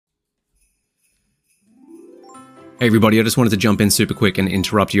Hey everybody, I just wanted to jump in super quick and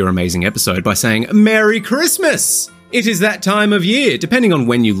interrupt your amazing episode by saying Merry Christmas! It is that time of year. Depending on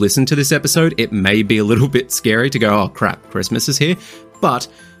when you listen to this episode, it may be a little bit scary to go, oh crap, Christmas is here. But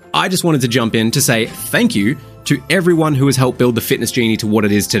I just wanted to jump in to say thank you to everyone who has helped build the Fitness Genie to what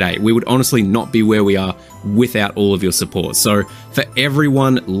it is today. We would honestly not be where we are without all of your support. So for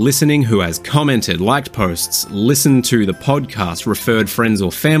everyone listening who has commented, liked posts, listened to the podcast, referred friends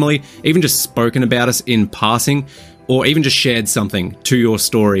or family, even just spoken about us in passing, or even just shared something to your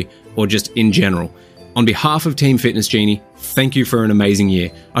story, or just in general. On behalf of Team Fitness Genie, thank you for an amazing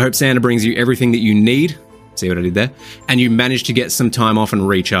year. I hope Santa brings you everything that you need. See what I did there? And you managed to get some time off and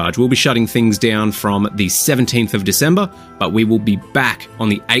recharge. We'll be shutting things down from the 17th of December, but we will be back on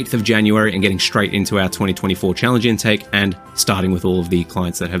the 8th of January and getting straight into our 2024 challenge intake and starting with all of the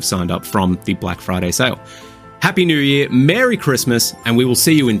clients that have signed up from the Black Friday sale. Happy New Year, Merry Christmas, and we will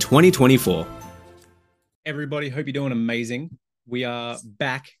see you in 2024. Everybody, hope you're doing amazing. We are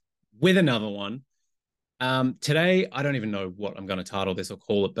back with another one. Today, I don't even know what I'm going to title this or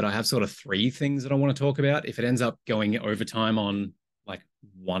call it, but I have sort of three things that I want to talk about. If it ends up going over time on like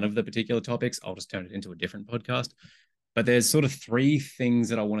one of the particular topics, I'll just turn it into a different podcast. But there's sort of three things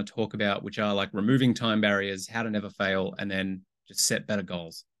that I want to talk about, which are like removing time barriers, how to never fail, and then just set better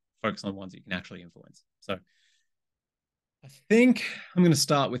goals. Focus on ones that you can actually influence. So I think I'm going to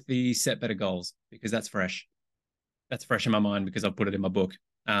start with the set better goals because that's fresh. That's fresh in my mind because I've put it in my book.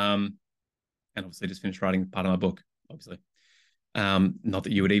 And obviously just finished writing part of my book, obviously. Not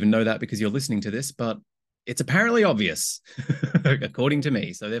that you would even know that because you're listening to this, but it's apparently obvious, according to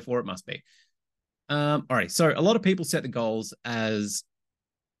me. So therefore it must be. All right. So a lot of people set the goals as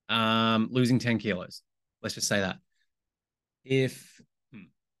losing 10 kilos. Let's just say that.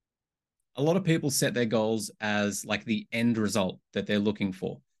 A lot of people set their goals as like the end result that they're looking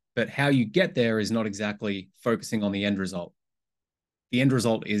for. But how you get there is not exactly focusing on the end result. The end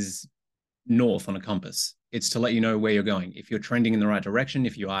result is north on a compass. It's to let you know where you're going. If you're trending in the right direction,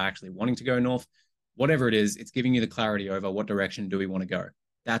 if you are actually wanting to go north, whatever it is, it's giving you the clarity over what direction do we want to go.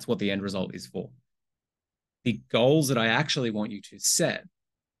 That's what the end result is for. The goals that I actually want you to set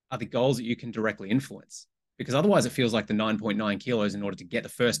are the goals that you can directly influence. Because otherwise it feels like the 9.9 kilos in order to get the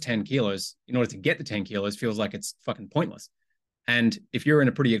first 10 kilos, in order to get the 10 kilos feels like it's fucking pointless. And if you're in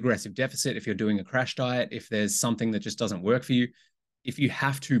a pretty aggressive deficit, if you're doing a crash diet, if there's something that just doesn't work for you, if you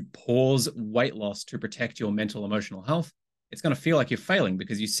have to pause weight loss to protect your mental, emotional health, it's going to feel like you're failing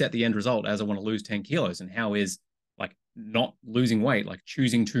because you set the end result as I want to lose 10 kilos. And how is like not losing weight, like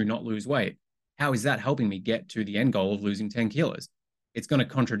choosing to not lose weight, how is that helping me get to the end goal of losing 10 kilos? It's going to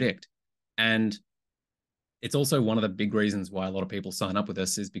contradict. And it's also one of the big reasons why a lot of people sign up with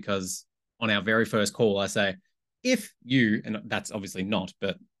us is because on our very first call, I say, if you, and that's obviously not,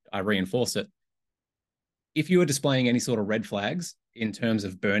 but I reinforce it, if you are displaying any sort of red flags in terms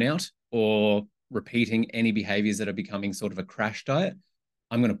of burnout or repeating any behaviors that are becoming sort of a crash diet,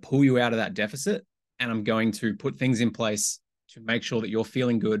 I'm going to pull you out of that deficit and I'm going to put things in place to make sure that you're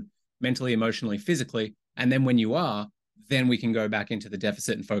feeling good mentally, emotionally, physically. And then when you are, then we can go back into the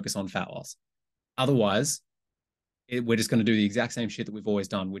deficit and focus on fat loss. Otherwise, we're just going to do the exact same shit that we've always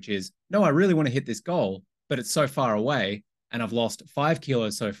done, which is, no, I really want to hit this goal, but it's so far away and I've lost 5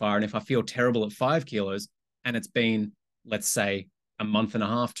 kilos so far. And if I feel terrible at 5 kilos and it's been, let's say, a month and a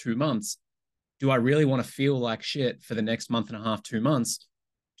half, 2 months, do I really want to feel like shit for the next month and a half, 2 months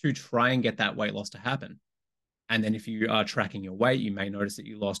to try and get that weight loss to happen? And then if you are tracking your weight, you may notice that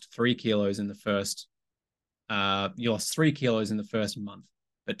you lost 3 kilos in the first, month,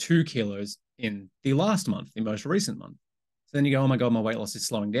 but 2 kilos in the last month, the most recent month. So then you go, oh my God, my weight loss is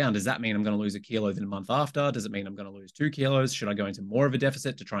slowing down. Does that mean I'm going to lose a kilo the month after? Does it mean I'm going to lose 2 kilos? Should I go into more of a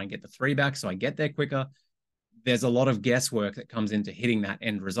deficit to try and get the 3 back so I get there quicker? There's a lot of guesswork that comes into hitting that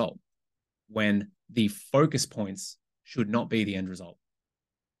end result when the focus points should not be the end result.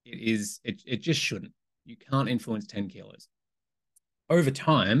 It just shouldn't. You can't influence 10 kilos. Over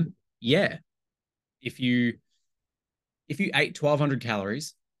time, yeah. If you ate 1,200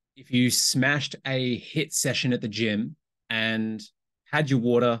 calories, if you smashed a HIIT session at the gym and had your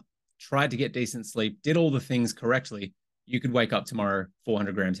water, tried to get decent sleep, did all the things correctly, you could wake up tomorrow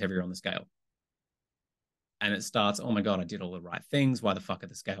 400 grams heavier on the scale. And it starts, oh my God, I did all the right things. Why the fuck are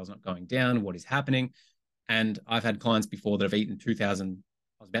the scales not going down? What is happening? And I've had clients before that have eaten 2,000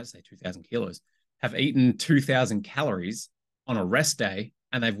 kilos, have eaten 2,000 calories on a rest day,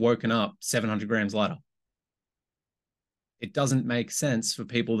 and they've woken up 700 grams lighter. It doesn't make sense for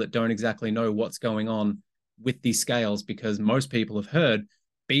people that don't exactly know what's going on with these scales, because most people have heard,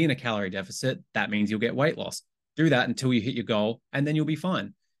 be in a calorie deficit, that means you'll get weight loss. Do that until you hit your goal, and then you'll be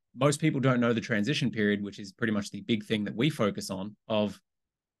fine. most people don't know the transition period, which is pretty much the big thing that we focus on, of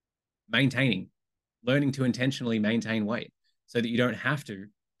maintaining, learning to intentionally maintain weight so that you don't have to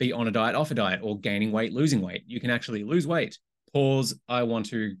be on a diet, off a diet, or gaining weight, losing weight. You can actually lose weight. Pause. I want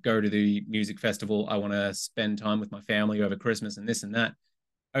to go to the music festival. I want to spend time with my family over Christmas and this and that.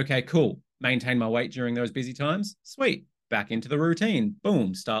 Okay, cool. Maintain my weight during those busy times. Sweet. Back into the routine.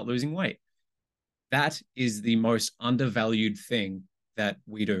 Boom. Start losing weight. That is the most undervalued thing that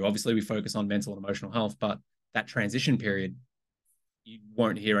we do. Obviously, we focus on mental and emotional health, but that transition period, you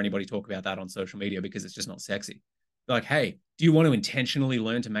won't hear anybody talk about that on social media because it's just not sexy. Like, hey, do you want to intentionally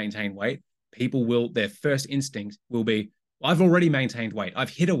learn to maintain weight? People will, their first instinct will be, well, I've already maintained weight. I've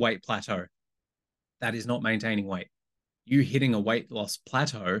hit a weight plateau. That is not maintaining weight. You hitting a weight loss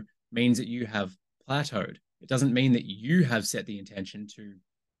plateau means that you have plateaued. It doesn't mean that you have set the intention to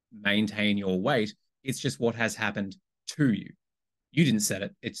maintain your weight. It's just what has happened to you. You didn't set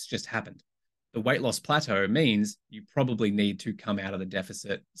it. It's just happened. The weight loss plateau means you probably need to come out of the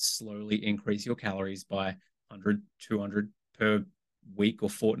deficit, slowly increase your calories by 100, 200 per week or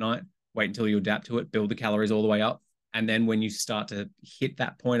fortnight, wait until you adapt to it, build the calories all the way up. And then when you start to hit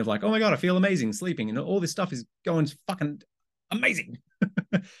that point of like, oh my God, I feel amazing sleeping and all this stuff is going fucking amazing.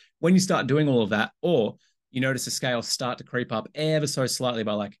 When you start doing all of that, or you notice the scale start to creep up ever so slightly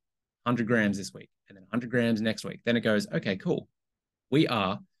by like 100 grams this week and then 100 grams next week, then it goes, okay, cool. We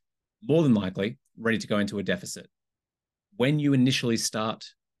are more than likely ready to go into a deficit. When you initially start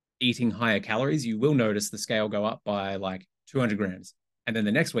eating higher calories, you will notice the scale go up by like 200 grams. And then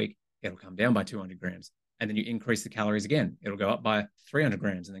the next week, it'll come down by 200 grams. And then you increase the calories again. It'll go up by 300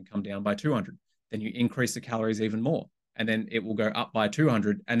 grams and then come down by 200. Then you increase the calories even more. And then it will go up by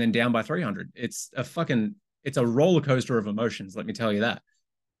 200 and then down by 300. It's a roller coaster of emotions, let me tell you that.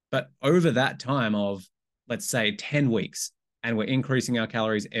 But over that time of, let's say, 10 weeks, and we're increasing our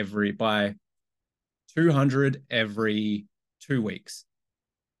calories by 200 every 2 weeks.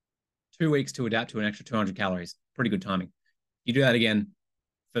 2 weeks to adapt to an extra 200 calories. Pretty good timing. You do that again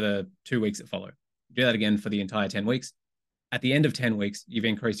for the 2 weeks that follow. You do that again for the entire 10 weeks. At the end of 10 weeks, you've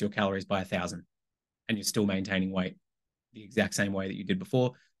increased your calories by 1,000 and you're still maintaining weight the exact same way that you did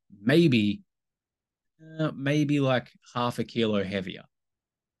before. Maybe like half a kilo heavier.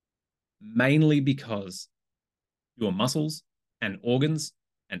 Mainly because your muscles and organs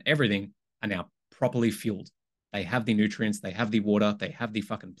and everything are now properly fueled. They have the nutrients, they have the water, they have the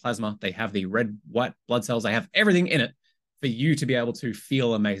fucking plasma, they have the red, white blood cells, they have everything in it for you to be able to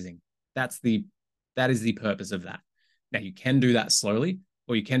feel amazing. That is the purpose of that. Now, you can do that slowly,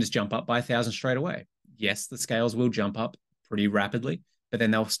 or you can just jump up by 1,000 straight away. Yes, the scales will jump up pretty rapidly, but then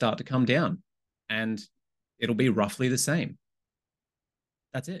they'll start to come down and it'll be roughly the same.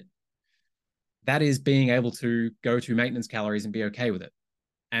 That's it. That is being able to go to maintenance calories and be okay with it.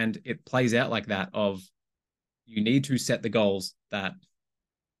 And it plays out like that of you need to set the goals that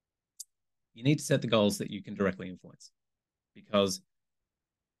you can directly influence. Because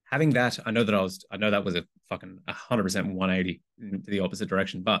having that, I know that was a fucking 100% 180 in the opposite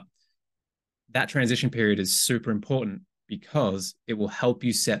direction, but that transition period is super important because it will help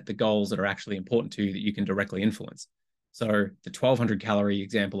you set the goals that are actually important to you that you can directly influence. So the 1,200 calorie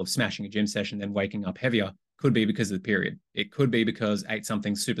example of smashing a gym session, then waking up heavier could be because of the period. It could be because ate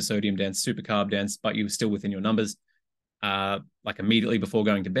something super sodium dense, super carb dense, but you were still within your numbers. Like immediately before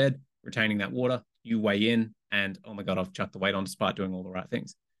going to bed, retaining that water, you weigh in and, oh my God, I've chucked the weight on despite doing all the right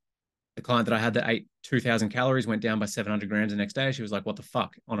things. The client that I had that ate 2,000 calories went down by 700 grams the next day. She was like, what the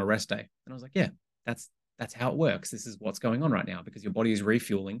fuck, on a rest day? And I was like, yeah, that's how it works. This is what's going on right now because your body is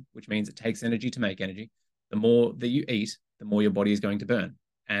refueling, which means it takes energy to make energy. The more that you eat, the more your body is going to burn.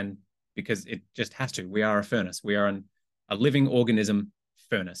 And because it just has to, we are a furnace. We are a living organism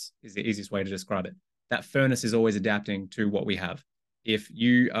furnace is the easiest way to describe it. That furnace is always adapting to what we have. If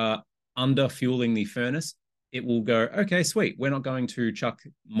you are under fueling the furnace, it will go, okay, sweet. We're not going to chuck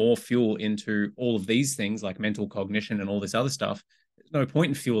more fuel into all of these things like mental cognition and all this other stuff. There's no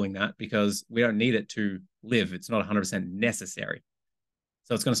point in fueling that because we don't need it to live. It's not 100% necessary.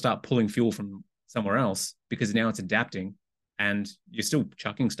 So it's going to start pulling fuel from somewhere else because now it's adapting and you're still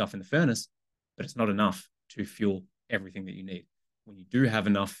chucking stuff in the furnace, but it's not enough to fuel everything that you need. When you do have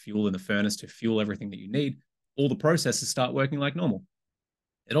enough fuel in the furnace to fuel everything that you need, all the processes start working like normal.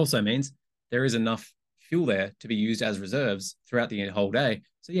 It also means there is enough fuel there to be used as reserves throughout the whole day.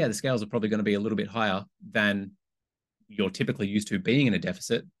 So yeah, the scales are probably going to be a little bit higher than you're typically used to being in a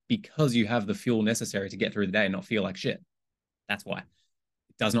deficit because you have the fuel necessary to get through the day and not feel like shit. That's why.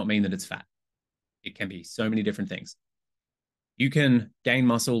 It does not mean that it's fat. It can be so many different things. You can gain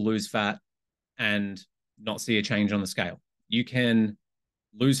muscle, lose fat, and not see a change on the scale. You can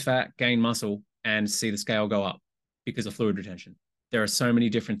lose fat, gain muscle, and see the scale go up because of fluid retention. There are so many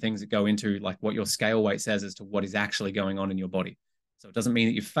different things that go into like what your scale weight says as to what is actually going on in your body. So it doesn't mean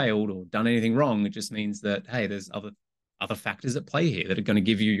that you've failed or done anything wrong. It just means that, hey, there's other factors at play here that are going to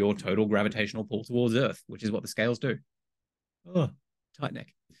give you your total gravitational pull towards Earth, which is what the scales do. Oh, tight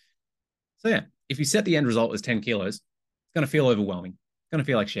neck. So yeah, if you set the end result as 10 kilos, it's going to feel overwhelming. It's going to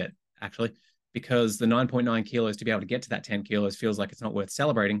feel like shit, actually, because the 9.9 kilos to be able to get to that 10 kilos feels like it's not worth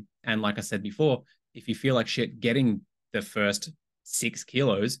celebrating. And like I said before, if you feel like shit getting the first 6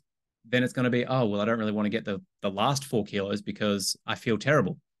 kilos, then it's going to be, oh, well, I don't really want to get the last 4 kilos because I feel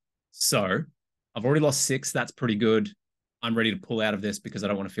terrible. So I've already lost 6. That's pretty good. I'm ready to pull out of this because I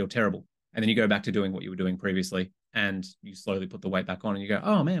don't want to feel terrible. And then you go back to doing what you were doing previously and you slowly put the weight back on and you go,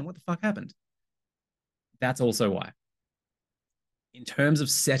 oh man, what the fuck happened? That's also why. In terms of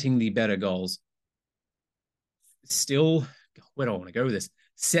setting the better goals, still, where do I want to go with this?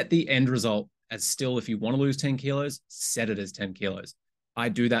 Set the end result as still, if you want to lose 10 kilos, set it as 10 kilos. I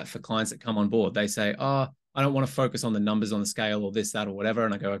do that for clients that come on board. They say, oh, I don't want to focus on the numbers on the scale or this, that, or whatever.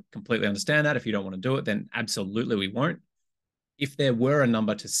 And I go, I completely understand that. If you don't want to do it, then absolutely we won't. If there were a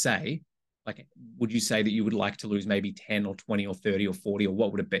number to say, like, would you say that you would like to lose maybe 10 or 20 or 30 or 40, or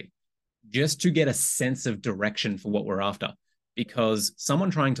what would it be? Just to get a sense of direction for what we're after. Because someone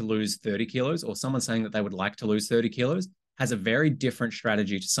trying to lose 30 kilos or someone saying that they would like to lose 30 kilos has a very different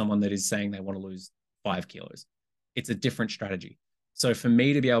strategy to someone that is saying they want to lose 5 kilos. It's a different strategy. So for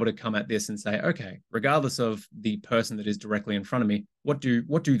me to be able to come at this and say, okay, regardless of the person that is directly in front of me, what do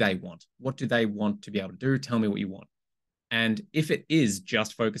they want? What do they want to be able to do? Tell me what you want. And if it is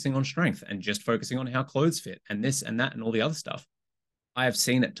just focusing on strength and just focusing on how clothes fit and this and that and all the other stuff, I have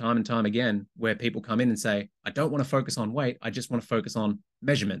seen it time and time again where people come in and say, I don't want to focus on weight. I just want to focus on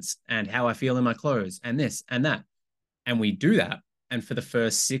measurements and how I feel in my clothes and this and that. And we do that. And for the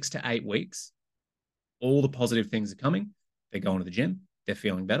first 6 to 8 weeks, all the positive things are coming. They're going to the gym. They're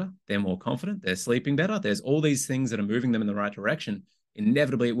feeling better. They're more confident. They're sleeping better. There's all these things that are moving them in the right direction.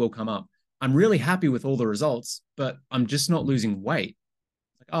 Inevitably, it will come up. I'm really happy with all the results, but I'm just not losing weight.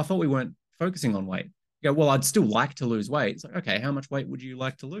 Like, oh, I thought we weren't focusing on weight. You go, well, I'd still like to lose weight. It's like, okay, how much weight would you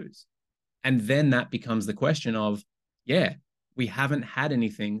like to lose? And then that becomes the question of, yeah, we haven't had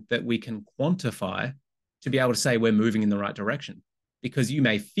anything that we can quantify to be able to say we're moving in the right direction. Because you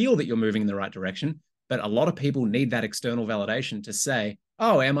may feel that you're moving in the right direction, but a lot of people need that external validation to say,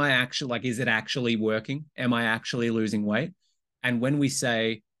 oh, am I actually, like, is it actually working? Am I actually losing weight? And when we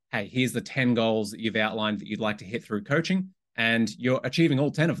say, hey, here's the 10 goals that you've outlined that you'd like to hit through coaching, and you're achieving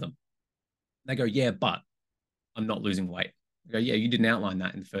all 10 of them, they go, yeah, but I'm not losing weight. I go, yeah, you didn't outline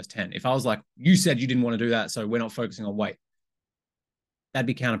that in the first 10. If I was like, you said you didn't want to do that, so we're not focusing on weight, that'd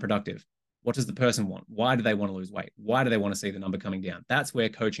be counterproductive. What does the person want? Why do they want to lose weight? Why do they want to see the number coming down? That's where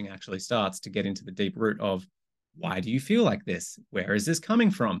coaching actually starts to get into the deep root of, why do you feel like this? Where is this coming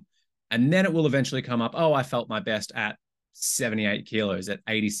from? And then it will eventually come up, oh, I felt my best at 78 kilos, at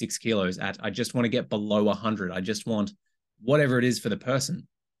 86 kilos, at I just want to get below 100. I just want whatever it is for the person.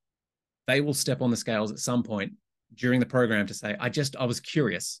 They will step on the scales at some point during the program to say, I was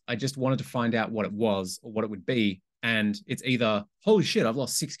curious. I just wanted to find out what it was or what it would be. And it's either, holy shit, I've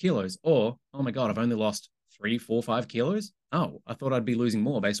lost 6 kilos, or, oh my God, I've only lost 3, 4, 5 kilos. Oh, I thought I'd be losing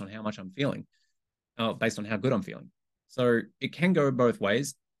more based on how much I'm feeling, based on how good I'm feeling. So it can go both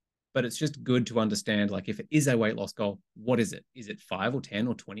ways, but it's just good to understand, like, if it is a weight loss goal, what is it? Is it 5 or 10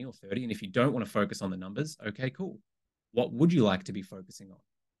 or 20 or 30? And if you don't want to focus on the numbers, okay, cool. What would you like to be focusing on?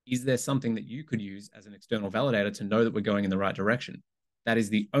 Is there something that you could use as an external validator to know that we're going in the right direction? That is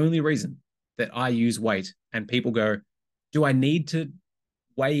the only reason that I use weight. And people go, do I need to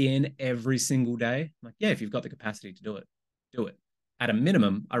weigh in every single day? I'm like, yeah, if you've got the capacity to do it, do it. At a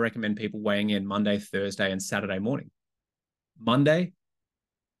minimum, I recommend people weighing in Monday, Thursday, and Saturday morning. Monday,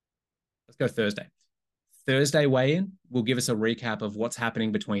 let's go Thursday. Thursday weigh-in will give us a recap of what's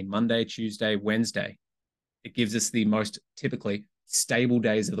happening between Monday, Tuesday, Wednesday. It gives us the most typically stable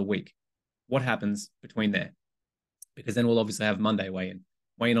days of the week. What happens between there? Because then we'll obviously have Monday weigh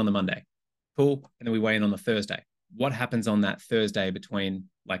in on the Monday. Cool. And then we weigh in on the Thursday. What happens on that Thursday between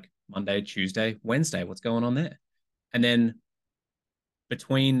like Monday, Tuesday, Wednesday? What's going on there? And then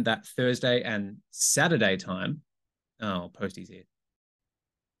between that Thursday and Saturday time, oh, Posty's here.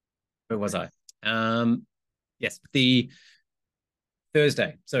 Where was I? Yes, the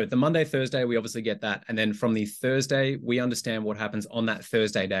Thursday. So the Monday, Thursday, we obviously get that. And then from the Thursday, we understand what happens on that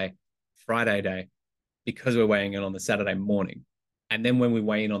Thursday day, Friday day, because we're weighing in on the Saturday morning. And then when we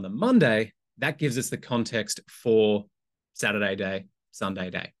weigh in on the Monday, that gives us the context for Saturday day, Sunday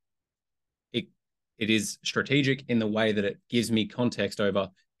day. It is strategic in the way that it gives me context over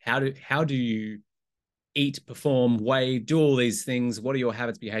how do you eat, perform, weigh, do all these things. What are your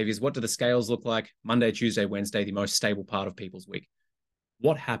habits, behaviors? What do the scales look like? Monday, Tuesday, Wednesday, the most stable part of people's week.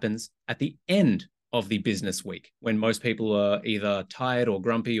 What happens at the end of the business week when most people are either tired or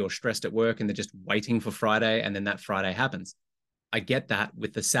grumpy or stressed at work and they're just waiting for Friday, and then that Friday happens? I get that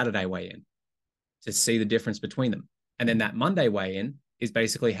with the Saturday weigh-in to see the difference between them. And then that Monday weigh-in is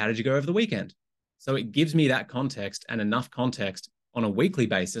basically, how did you go over the weekend? So it gives me that context and enough context on a weekly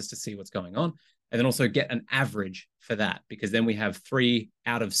basis to see what's going on, and then also get an average for that, because then we have 3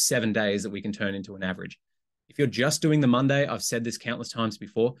 out of 7 days that we can turn into an average. If you're just doing the Monday, I've said this countless times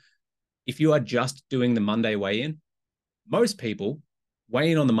before, if you are just doing the Monday weigh-in, most people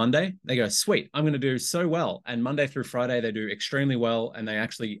weigh in on the Monday, they go, sweet, I'm going to do so well. And Monday through Friday, they do extremely well, and they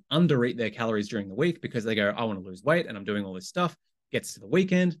actually undereat their calories during the week because they go, I want to lose weight and I'm doing all this stuff. Gets to the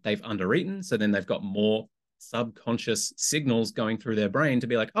weekend, they've undereaten. So then they've got more subconscious signals going through their brain to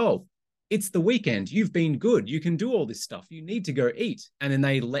be like, oh, it's the weekend. You've been good. You can do all this stuff. You need to go eat. And then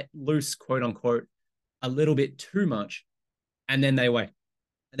they let loose, quote unquote, a little bit too much. And then they weigh.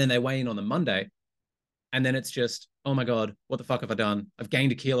 And then they weigh in on the Monday. And then it's just, oh my God, what the fuck have I done? I've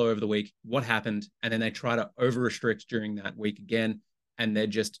gained a kilo over the week. What happened? And then they try to over restrict during that week again. And they're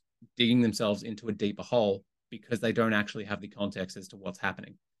just digging themselves into a deeper hole because they don't actually have the context as to what's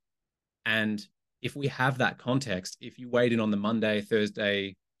happening. And if we have that context, if you weighed in on the Monday,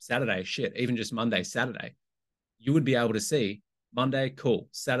 Thursday, Saturday, shit, even just Monday, Saturday, you would be able to see Monday, cool.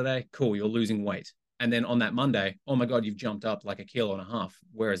 Saturday, cool, you're losing weight. And then on that Monday, oh my God, you've jumped up like 1.5 kilos.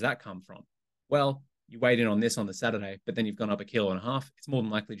 Where has that come from? Well, you weighed in on this on the Saturday, but then you've gone up 1.5 kilos. It's more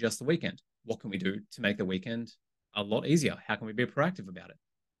than likely just the weekend. What can we do to make the weekend a lot easier? How can we be proactive about it?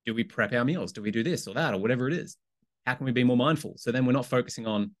 Do we prep our meals? Do we do this or that or whatever it is? How can we be more mindful? So then we're not focusing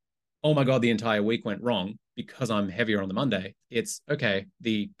on, oh my God, the entire week went wrong because I'm heavier on the Monday. It's, okay,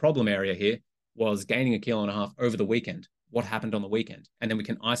 the problem area here was gaining 1.5 kilos over the weekend. What happened on the weekend? And then we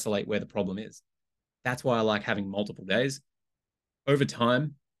can isolate where the problem is. That's why I like having multiple days. Over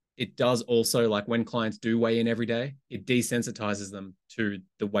time, it does also, like when clients do weigh in every day, it desensitizes them to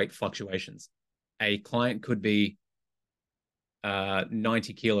the weight fluctuations. A client could be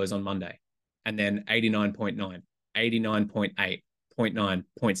 90 kilos on Monday, and then 89.9, 89.8, 0.9,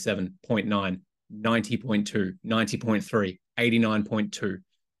 0.7, 0.9, 90.2, 90.3, 89.2.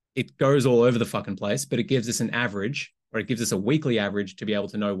 It goes all over the fucking place, but it gives us an average, or it gives us a weekly average to be able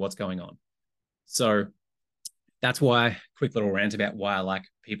to know what's going on. So that's why, quick little rant about why I like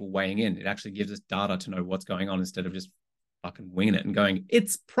people weighing in. It actually gives us data to know what's going on instead of just fucking winging it and going,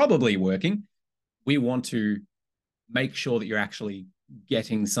 it's probably working. We want to make sure that you're actually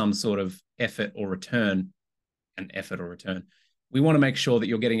getting some sort of effort or return. We want to make sure that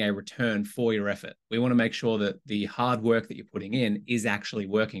you're getting a return for your effort. We want to make sure that the hard work that you're putting in is actually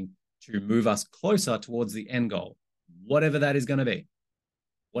working to move us closer towards the end goal, whatever that is going to be.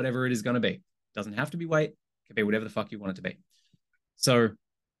 Whatever it is going to be. Doesn't have to be weight. It can be whatever the fuck you want it to be. So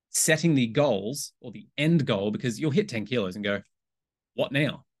setting the goals or the end goal, because you'll hit 10 kilos and go, what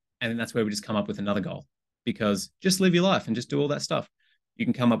now? And then that's where we just come up with another goal, because just live your life and just do all that stuff. You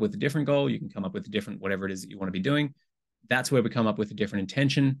can come up with a different goal. You can come up with a different, whatever it is that you want to be doing. That's where we come up with a different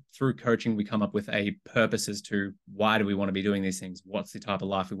intention. Through coaching, we come up with a purpose as to why do we want to be doing these things? What's the type of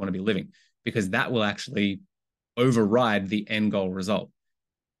life we want to be living? Because that will actually override the end goal result.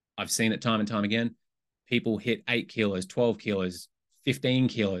 I've seen it time and time again. People hit 8 kilos, 12 kilos, 15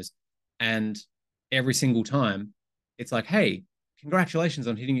 kilos. And every single time it's like, hey, congratulations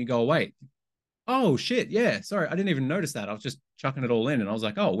on hitting your goal weight. Oh shit, yeah, sorry, I didn't even notice that. I was just chucking it all in and I was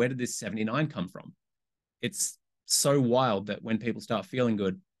like, oh, where did this 79 come from? It's so wild that when people start feeling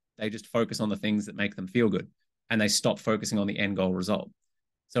good, they just focus on the things that make them feel good and they stop focusing on the end goal result.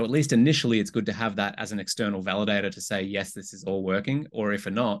 So at least initially, it's good to have that as an external validator to say, yes, this is all working. Or if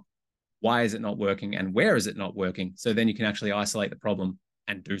not, why is it not working and where is it not working? So then you can actually isolate the problem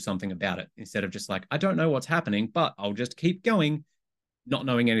and do something about it instead of just like, I don't know what's happening, but I'll just keep going, not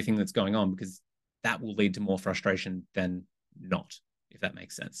knowing anything that's going on, because that will lead to more frustration than not, if that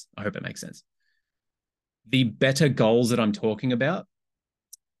makes sense. I hope it makes sense. The better goals that I'm talking about,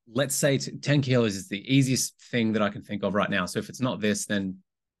 let's say 10 kilos is the easiest thing that I can think of right now. So if it's not this, then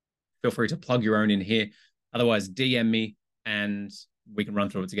feel free to plug your own in here. Otherwise, DM me and we can run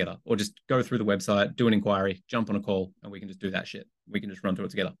through it together, or just go through the website, do an inquiry, jump on a call, and we can just do that shit. We can just run through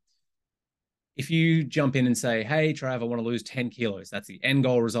it together. If you jump in and say, hey, Trav, I want to lose 10 kilos. That's the end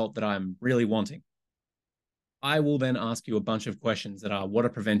goal result that I'm really wanting. I will then ask you a bunch of questions that are, what are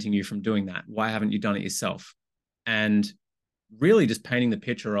preventing you from doing that? Why haven't you done it yourself? And really just painting the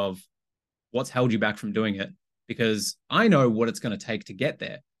picture of, What's held you back from doing it? Because I know what it's going to take to get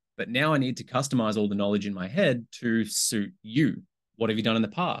there. But now I need to customize all the knowledge in my head to suit you. What have you done in the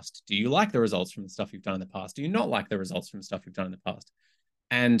past? Do you like the results from the stuff you've done in the past? Do you not like the results from the stuff you've done in the past?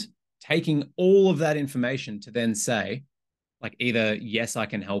 And taking all of that information to then say, like, either yes, I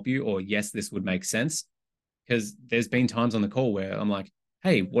can help you, or yes, this would make sense. Because there's been times on the call where I'm like,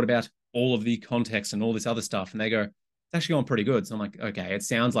 hey, what about all of the context and all this other stuff? And they go, it's actually going pretty good. So I'm like, okay, it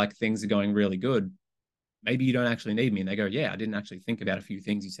sounds like things are going really good. Maybe you don't actually need me. And they go, yeah, I didn't actually think about a few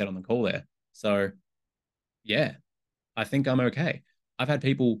things you said on the call there. So yeah, I think I'm okay. I've had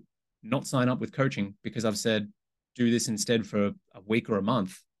people not sign up with coaching because I've said, do this instead for a week or a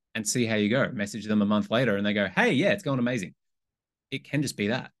month and see how you go. Message them a month later and they go, hey, yeah, it's going amazing. It can just be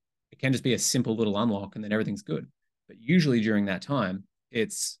that. It can just be a simple little unlock and then everything's good. But usually during that time,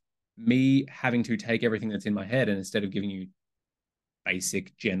 it's me having to take everything that's in my head, and instead of giving you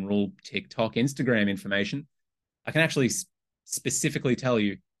basic general TikTok, Instagram information, I can actually specifically tell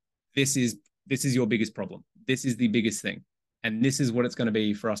you this is your biggest problem. This is the biggest thing. And this is what it's going to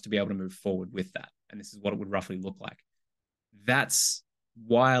be for us to be able to move forward with that. And this is what it would roughly look like. That's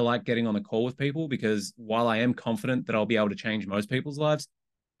why I like getting on the call with people, because while I am confident that I'll be able to change most people's lives,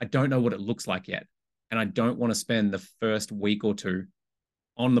 I don't know what it looks like yet. And I don't want to spend the first week or two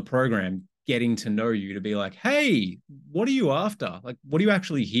on the program getting to know you to be like, hey, what are you after? Like, what are you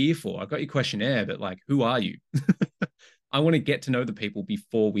actually here for? I got your questionnaire, but like, who are you? I want to get to know the people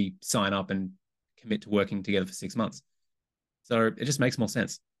before we sign up and commit to working together for 6 months. So it just makes more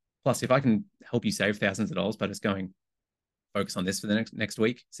sense. Plus, if I can help you save thousands of dollars by just going, focus on this for the next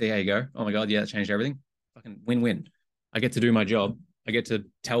week, see how you go. Oh my God, yeah, that changed everything. Fucking win-win. I get to do my job. I get to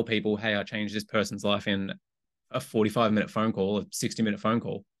tell people, hey, I changed this person's life in a 45-minute phone call, a 60-minute phone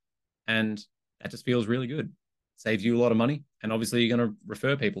call. And that just feels really good. Saves you a lot of money. And obviously you're going to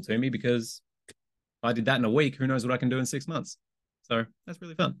refer people to me, because if I did that in a week, who knows what I can do in 6 months. So that's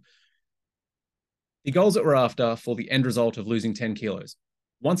really fun. The goals that we're after for the end result of losing 10 kilos.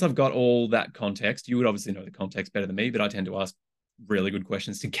 Once I've got all that context, you would obviously know the context better than me, but I tend to ask really good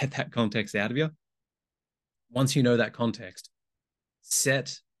questions to get that context out of you. Once you know that context,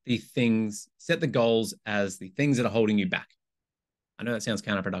 set the goals as the things that are holding you back. I know that sounds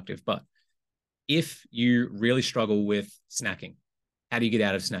counterproductive, but if you really struggle with snacking, how do you get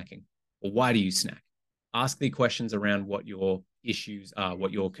out of snacking? Or why do you snack? Ask the questions around what your issues are,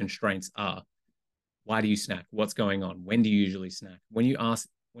 what your constraints are. Why do you snack? What's going on? When do you usually snack? When you answer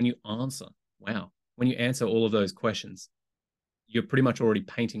all of those questions, you're pretty much already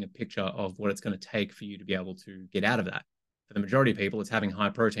painting a picture of what it's going to take for you to be able to get out of that. For the majority of people, it's having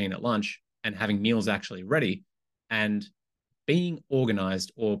high protein at lunch and having meals actually ready and being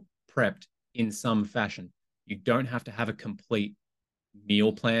organized or prepped in some fashion. You don't have to have a complete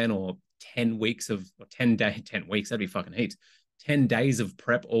meal plan or 10 weeks of, or 10 weeks, that'd be fucking heaps. 10 days of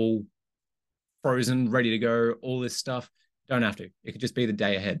prep, all frozen, ready to go, all this stuff. Don't have to. It could just be the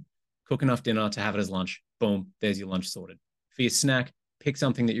day ahead. Cook enough dinner to have it as lunch. Boom, there's your lunch sorted. For your snack, pick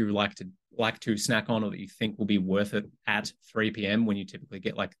something that you like to snack on, or that you think will be worth it at 3 p.m. when you typically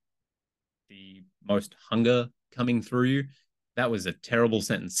get like the most hunger coming through you. That was a terrible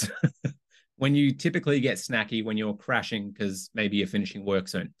sentence. When you typically get snacky when you're crashing because maybe you're finishing work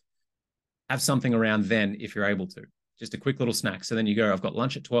soon. Have something around then if you're able to. Just a quick little snack. So then you go, I've got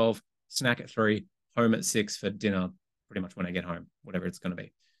lunch at 12, snack at 3, home at 6 for dinner, pretty much when I get home, whatever it's going to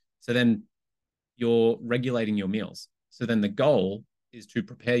be. So then you're regulating your meals. So then the goal is to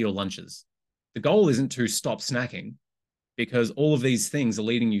prepare your lunches. The goal isn't to stop snacking, because all of these things are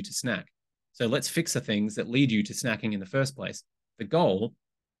leading you to snack. So let's fix the things that lead you to snacking in the first place. The goal,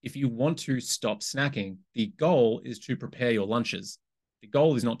 if you want to stop snacking, the goal is to prepare your lunches. The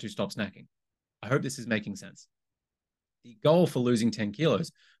goal is not to stop snacking. I hope this is making sense. The goal for losing 10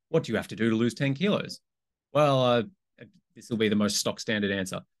 kilos, what do you have to do to lose 10 kilos? Well, this will be the most stock standard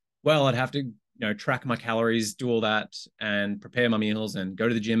answer. Well, I'd have to track my calories, do all that, and prepare my meals, and go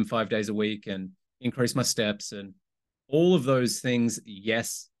to the gym 5 days a week, and increase my steps, and all of those things.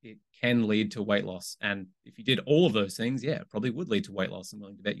 Yes, it can lead to weight loss. And if you did all of those things, yeah, it probably would lead to weight loss. I'm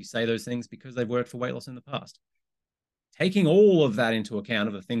willing to bet you say those things because they've worked for weight loss in the past. Taking all of that into account,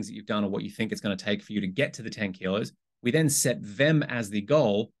 of the things that you've done or what you think it's going to take for you to get to the 10 kilos, we then set them as the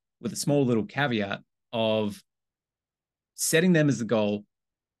goal, with a small little caveat of setting them as the goal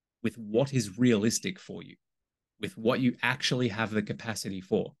with what is realistic for you, with what you actually have the capacity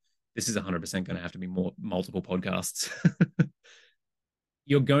for. This is 100% going to have to be multiple podcasts.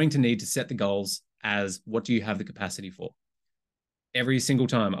 You're going to need to set the goals as, what do you have the capacity for? Every single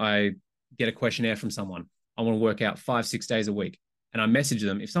time I get a questionnaire from someone, I want to work out 5-6 days a week. and I message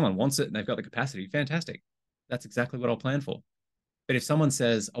them. If someone wants it and they've got the capacity, fantastic. That's exactly what I'll plan for. But if someone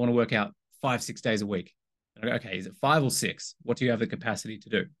says, I want to work out 5-6 days a week, I go, okay, is it 5 or 6? What do you have the capacity to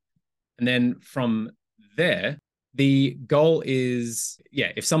do? And then from there, the goal is,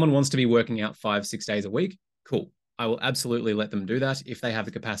 yeah, if someone wants to be working out 5-6 days a week, cool. I will absolutely let them do that if they have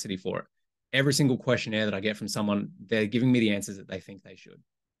the capacity for it. Every single questionnaire that I get from someone, they're giving me the answers that they think they should.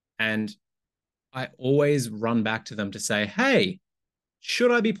 And I always run back to them to say, hey,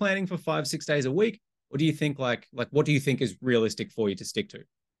 should I be planning for 5-6 days a week? Or do you think like what do you think is realistic for you to stick to?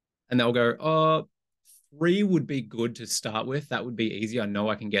 And they'll go, 3 would be good to start with. That would be easy. I know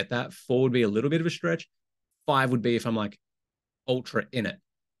I can get that. 4 would be a little bit of a stretch. 5 would be if I'm like ultra in it.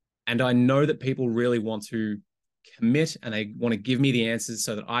 And I know that people really want to commit and they want to give me the answers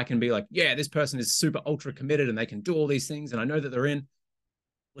so that I can be like, yeah, this person is super ultra committed and they can do all these things. And I know that they're in.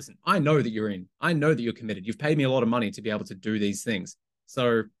 Listen, I know that you're in. I know that you're committed. You've paid me a lot of money to be able to do these things.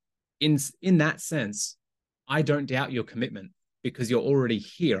 So in that sense, I don't doubt your commitment because you're already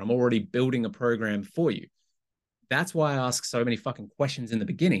here. I'm already building a program for you. That's why I ask so many fucking questions in the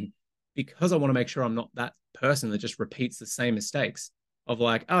beginning, because I want to make sure I'm not that person that just repeats the same mistakes of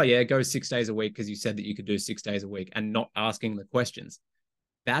like, oh yeah, go 6 days a week because you said that you could do 6 days a week and not asking the questions.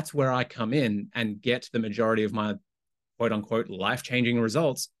 That's where I come in and get the majority of my quote unquote life-changing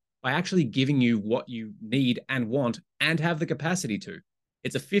results by actually giving you what you need and want and have the capacity to.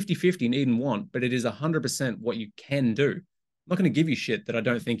 It's a 50-50 need and want, but it is 100% what you can do. I'm not going to give you shit that I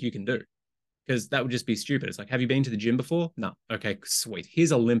don't think you can do because that would just be stupid. It's like, have you been to the gym before? No. Okay, sweet.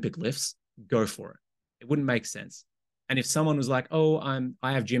 Here's Olympic lifts. Go for it. It wouldn't make sense. And if someone was like, oh,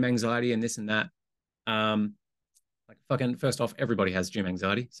 I have gym anxiety and this and that, like fucking first off, everybody has gym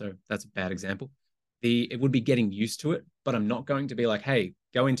anxiety, so that's a bad example. It would be getting used to it, but I'm not going to be like, hey,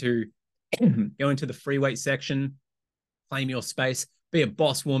 go into the free weight section, claim your space, be a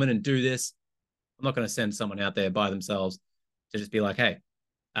boss woman and do this. I'm not going to send someone out there by themselves to just be like, hey,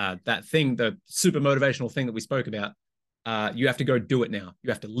 that thing, the super motivational thing that we spoke about, you have to go do it now. You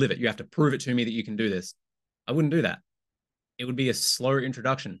have to live it. You have to prove it to me that you can do this. I wouldn't do that. It would be a slow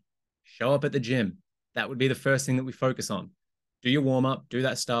introduction. Show up at the gym. That would be the first thing that we focus on. Do your warm up, do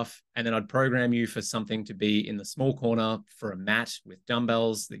that stuff, and then I'd program you for something to be in the small corner for a mat with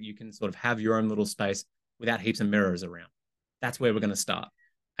dumbbells that you can sort of have your own little space without heaps of mirrors around. That's where we're going to start.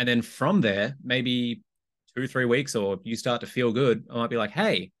 And then from there, maybe 2-3 weeks, or you start to feel good, I might be like,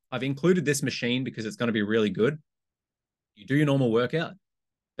 hey, I've included this machine because it's going to be really good. You do your normal workout,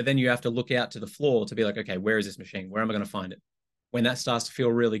 but then you have to look out to the floor to be like, okay, where is this machine? Where am I going to find it? When that starts to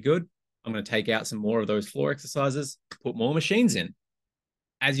feel really good, I'm going to take out some more of those floor exercises, put more machines in.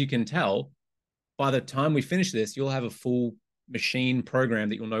 As you can tell, by the time we finish this, you'll have a full machine program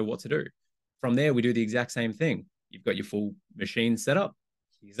that you'll know what to do. From there, we do the exact same thing. You've got your full machine set up.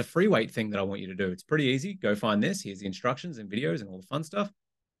 Here's a free weight thing that I want you to do. It's pretty easy. Go find this. Here's the instructions and videos and all the fun stuff.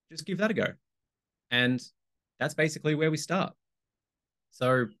 Just give that a go. And that's basically where we start.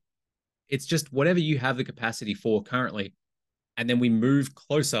 So it's just whatever you have the capacity for currently. And then we move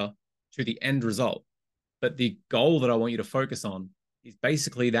closer to the end result. But the goal that I want you to focus on is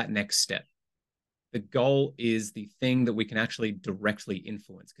basically that next step. The goal is the thing that we can actually directly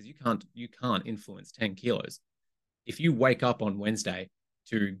influence, because you can't influence 10 kilos. If you wake up on Wednesday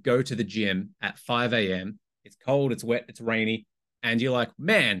to go to the gym at 5 a.m., it's cold, it's wet, it's rainy, and you're like,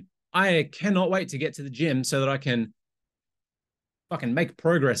 man, I cannot wait to get to the gym so that I can fucking make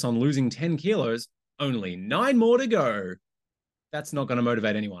progress on losing 10 kilos, only 9 more to go. That's not going to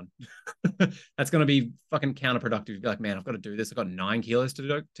motivate anyone. That's going to be fucking counterproductive. You'd be like, man, I've got to do this. I've got 9 kilos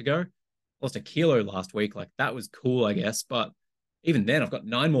to go. Lost a kilo last week. Like, that was cool, I guess. But even then, I've got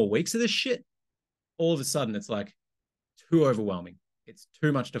 9 more weeks of this shit. All of a sudden, it's like too overwhelming. It's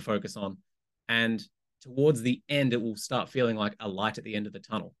too much to focus on. And towards the end, it will start feeling like a light at the end of the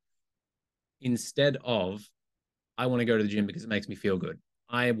tunnel. Instead of, I want to go to the gym because it makes me feel good.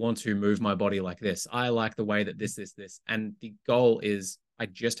 I want to move my body like this. I like the way that this. And the goal is I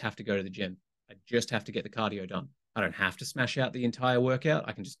just have to go to the gym. I just have to get the cardio done. I don't have to smash out the entire workout.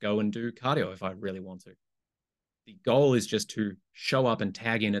 I can just go and do cardio if I really want to. The goal is just to show up and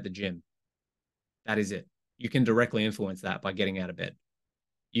tag in at the gym. That is it. You can directly influence that by getting out of bed.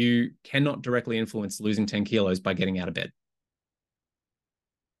 You cannot directly influence losing 10 kilos by getting out of bed.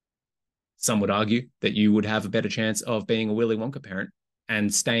 Some would argue that you would have a better chance of being a Willy Wonka parent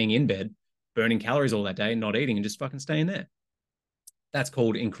and staying in bed, burning calories all that day, not eating, and just fucking staying there. That's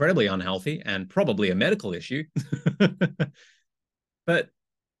called incredibly unhealthy and probably a medical issue. But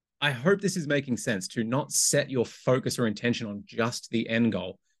I hope this is making sense, to not set your focus or intention on just the end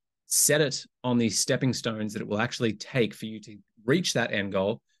goal. set it on these stepping stones that it will actually take for you to reach that end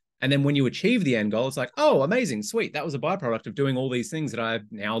goal. And then when you achieve the end goal, it's like, oh, amazing, sweet. That was a byproduct of doing all these things that I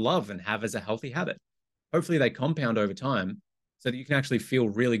now love and have as a healthy habit. Hopefully they compound over time so that you can actually feel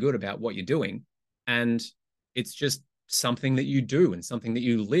really good about what you're doing. And it's just something that you do and something that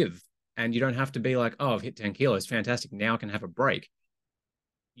you live. And you don't have to be like, oh, I've hit 10 kilos. Fantastic. Now I can have a break.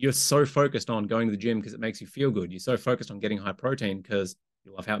 You're so focused on going to the gym because it makes you feel good. You're so focused on getting high protein because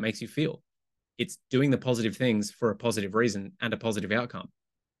you love how it makes you feel. It's doing the positive things for a positive reason and a positive outcome,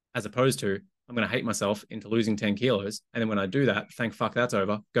 as opposed to, I'm going to hate myself into losing 10 kilos. And then when I do that, thank fuck that's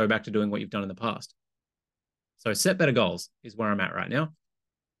over. Go back to doing what you've done in the past. So set better goals is where I'm at right now.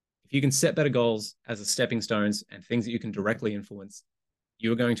 If you can set better goals as a stepping stones and things that you can directly influence,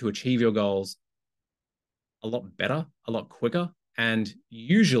 you're going to achieve your goals a lot better, a lot quicker, and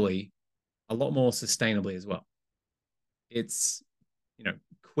usually a lot more sustainably as well. It's,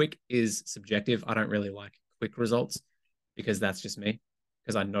 quick is subjective. I don't really like quick results because that's just me,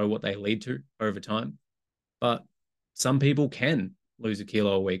 because I know what they lead to over time. But some people can lose a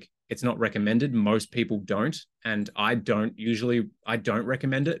kilo a week. It's not recommended. Most people don't. And I don't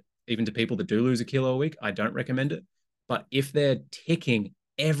recommend it. Even to people that do lose a kilo a week, I don't recommend it. But if they're ticking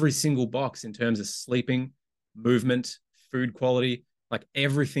every single box in terms of sleeping, movement, food quality, like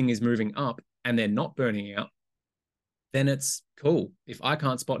everything is moving up and they're not burning out, then it's cool. If I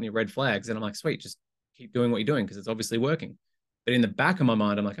can't spot any red flags, then I'm like, sweet, just keep doing what you're doing because it's obviously working. But in the back of my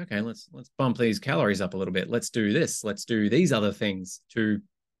mind, I'm like, okay, let's bump these calories up a little bit. Let's do this. Let's do these other things to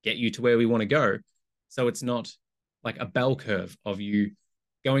get you to where we want to go. So it's not like a bell curve of you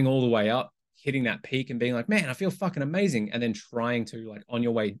going all the way up, hitting that peak and being like, man, I feel fucking amazing. And then trying to, like, on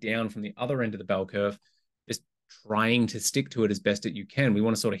your way down from the other end of the bell curve, just trying to stick to it as best that you can. We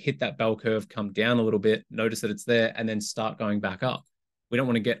want to sort of hit that bell curve, come down a little bit, notice that it's there, and then start going back up. We don't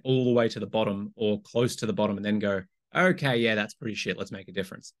want to get all the way to the bottom or close to the bottom and then go, okay, yeah, that's pretty shit. Let's make a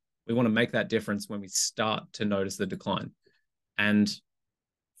difference. We want to make that difference when we start to notice the decline. And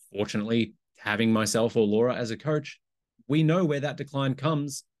fortunately, having myself or Laura as a coach, we know where that decline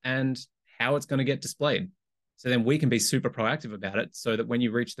comes and how it's going to get displayed. So then we can be super proactive about it so that when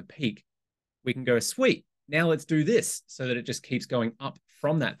you reach the peak, we can go, sweet, now let's do this, so that it just keeps going up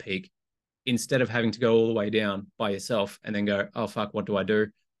from that peak instead of having to go all the way down by yourself and then go, oh, fuck, what do I do?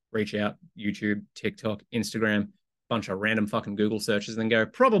 Reach out, YouTube, TikTok, Instagram, bunch of random fucking Google searches, and then go,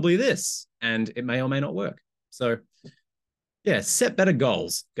 probably this. And it may or may not work. So yeah, set better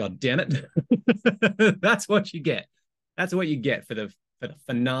goals. God damn it. That's what you get. That's what you get for the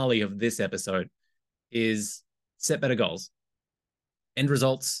finale of this episode is set better goals. End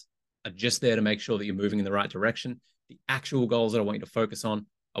results are just there to make sure that you're moving in the right direction. The actual goals that I want you to focus on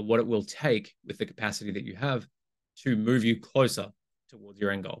are what it will take with the capacity that you have to move you closer towards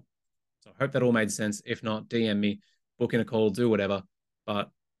your end goal. So I hope that all made sense. If not, DM me, book in a call, do whatever.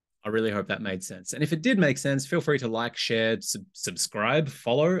 But I really hope that made sense. And if it did make sense, feel free to like, share, subscribe,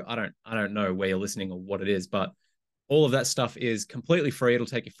 follow. I don't know where you're listening or what it is, but all of that stuff is completely free. It'll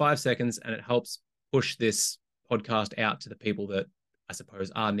take you 5 seconds and it helps push this podcast out to the people that I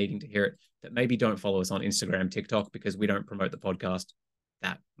suppose are needing to hear it, that maybe don't follow us on Instagram, TikTok, because we don't promote the podcast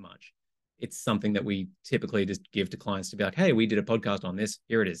that much. It's something that we typically just give to clients to be like, hey, we did a podcast on this.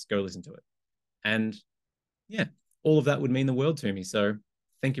 Here it is. Go listen to it. And yeah, all of that would mean the world to me. So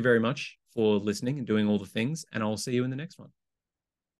thank you very much for listening and doing all the things. And I'll see you in the next one.